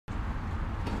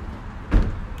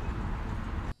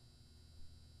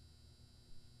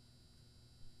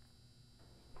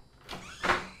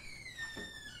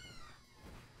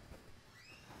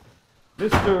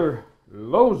Mr.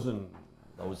 Lozon.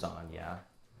 Lozon, yeah.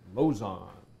 Lozon.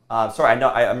 Sorry,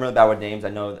 I'm really bad with names. I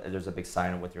know that there's a big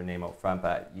sign with your name out front,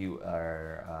 but you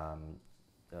are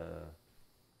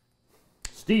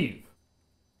Steve.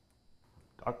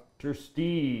 Dr.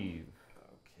 Steve.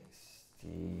 Okay,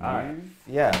 Steve. All right.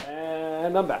 Yeah.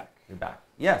 And I'm back. You're back.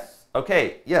 Yes.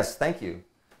 Okay. Yes. Thank you.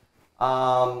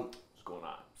 What's going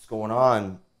on? What's going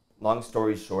on? Long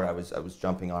story short, I was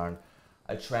jumping on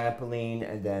a trampoline,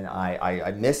 and then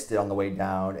I missed it on the way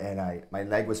down, and my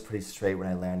leg was pretty straight when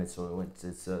I landed, so it went.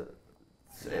 Did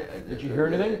you hear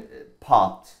anything? It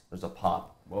popped. There's a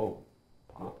pop. Whoa.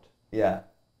 Popped. Yeah.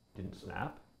 Didn't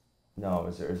snap? No.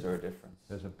 Is there a difference?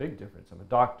 There's a big difference. I'm a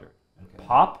doctor. Okay.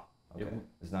 Pop? Okay.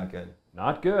 It's not good.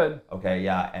 Not good. Okay.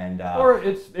 Yeah. And Or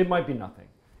it might be nothing.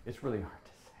 It's really hard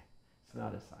to say. It's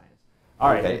not a science. All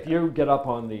right. Okay. If you get up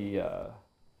on the...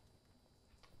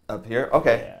 up here?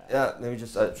 Okay. Yeah. Maybe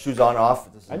just shoes on, off.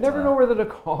 I never know whether to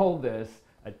call this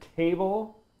a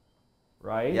table,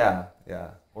 right? Yeah. Yeah.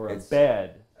 Or a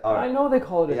bed. I know they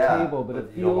call it a table, but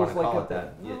it you don't feels want to like call a it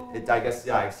that. No. I guess.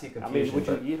 Yeah. I see confusion. I mean,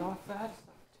 would you eat off that?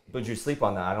 Would you sleep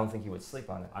on that? I don't think you would sleep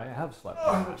on it. I have slept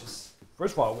on it.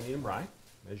 First of all, we need them right,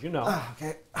 as you know.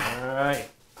 Okay. All right.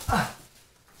 All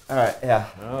right. Yeah.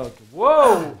 Okay.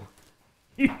 Whoa!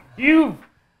 You.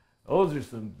 Those are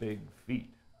some big feet.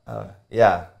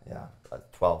 Yeah.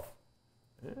 12.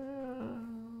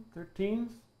 13s?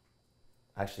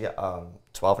 Actually,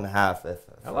 12 and a half if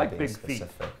I like being big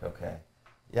specific. feet. Okay.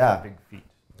 Yeah. Big feet.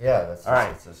 Yeah, that's All right.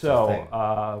 that's the So thing.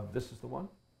 this is the one.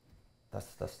 That's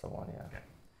the one. Yeah. Okay.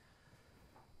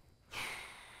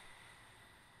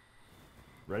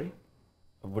 Ready?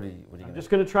 What are you I'm gonna just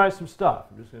going to try some stuff.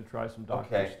 I'm just going to try some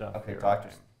doctor stuff. Okay. here. Doctor.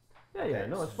 Yeah.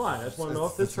 No, it's fine. I just want to know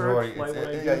if It's this hurts. Like when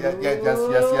I do. Yes.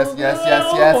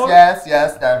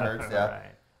 That hurts. Yeah. All right.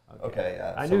 Okay.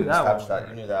 Yeah. I so knew we that established one. that.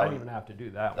 You knew that I one. didn't even have to do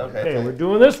that one. Okay, Okay, okay. we're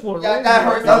doing this one. Yeah, right? that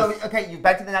hurts. No, okay, you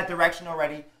backed in that direction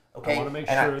already. Okay. I want to make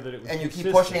and sure that it was and you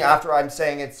consistent. keep pushing after I'm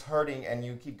saying it's hurting, and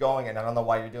you keep going, and I don't know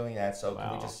why you're doing that. So can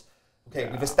we Wow. just? Okay,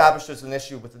 Yeah. we've established there's an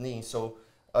issue with the knee. So,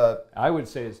 I would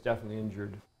say it's definitely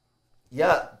injured.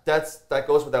 yeah, that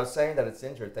goes without saying that it's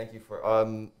injured. Thank you for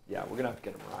Yeah, we're gonna have to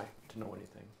get him right to know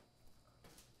anything.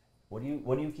 What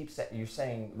do you keep saying? You're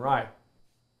saying Right.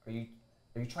 Are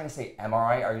you trying to say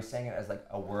MRI? Are you saying it as like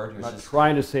a word? I'm not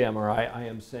trying to say MRI. I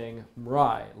am saying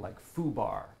MRI, like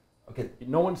FUBAR. Okay.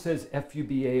 No one says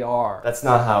FUBAR. That's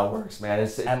not how it works, man.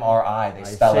 It's MRI. They I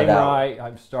spell say it out. MRI.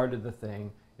 I've started the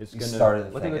thing. It's You gonna. started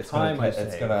the Look thing. at the It's time gonna, I say.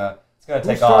 It's gonna Who take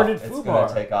off. started It's FUBAR?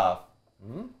 gonna take off.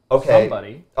 Hmm? Okay.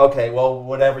 Somebody. Okay. Well,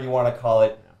 whatever you want to call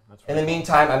it. Yeah, that's In right. the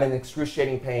meantime, I'm in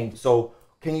excruciating pain. So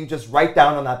can you just write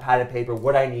down on that padded paper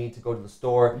what I need to go to the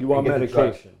store? You want and get the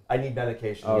drugs? medication? I need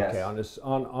medication. Okay. Yes.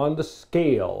 On the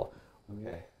scale.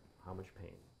 Okay. How much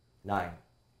pain?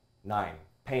 9.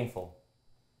 Painful.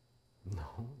 No,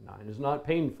 9 is not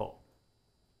painful.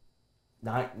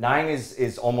 9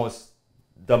 is almost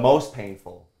the most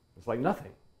painful. It's like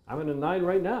nothing. I'm in a 9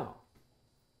 right now.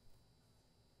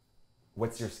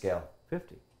 What's your scale?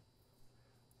 50.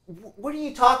 What are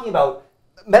you talking about?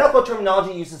 Medical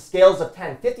terminology uses scales of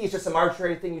 10. 50 is just some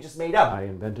arbitrary thing you just made up. I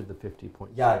invented the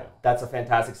 50-point Yeah, scale. that's a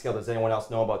fantastic scale. Does anyone else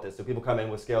know about this? Do people come in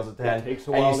with scales of 10 takes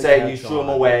a and while you to say catch you shoo them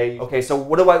on. away? Okay, so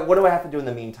what do I have to do in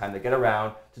the meantime to get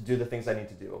around to do the things I need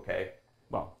to do? Okay.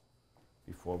 Well,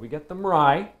 before we get them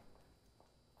right,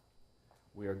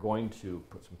 we are going to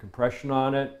put some compression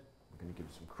on it. We're going to give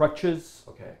it some crutches,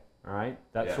 Okay. all right,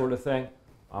 that Yeah. sort of thing.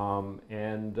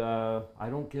 I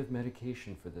don't give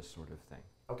medication for this sort of thing.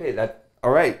 Okay. All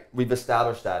right. We've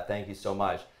established that. Thank you so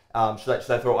much.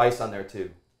 Should I throw ice on there too?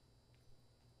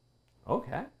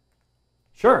 Okay.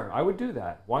 Sure, I would do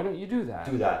that. Why don't you do that?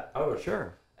 Do that. Oh,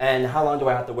 Sure. And how long do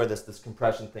I have to wear this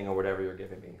compression thing or whatever you're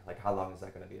giving me? Like, how long is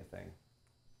that going to be a thing?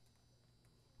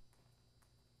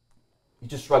 You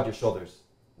just shrugged your shoulders.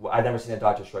 Well, I've never seen a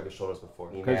doctor shrug his shoulders before.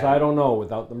 Because Man. I don't know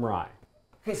without the MRI.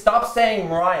 Okay, stop saying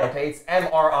MRI, okay? It's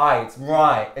MRI. It's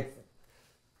MRI.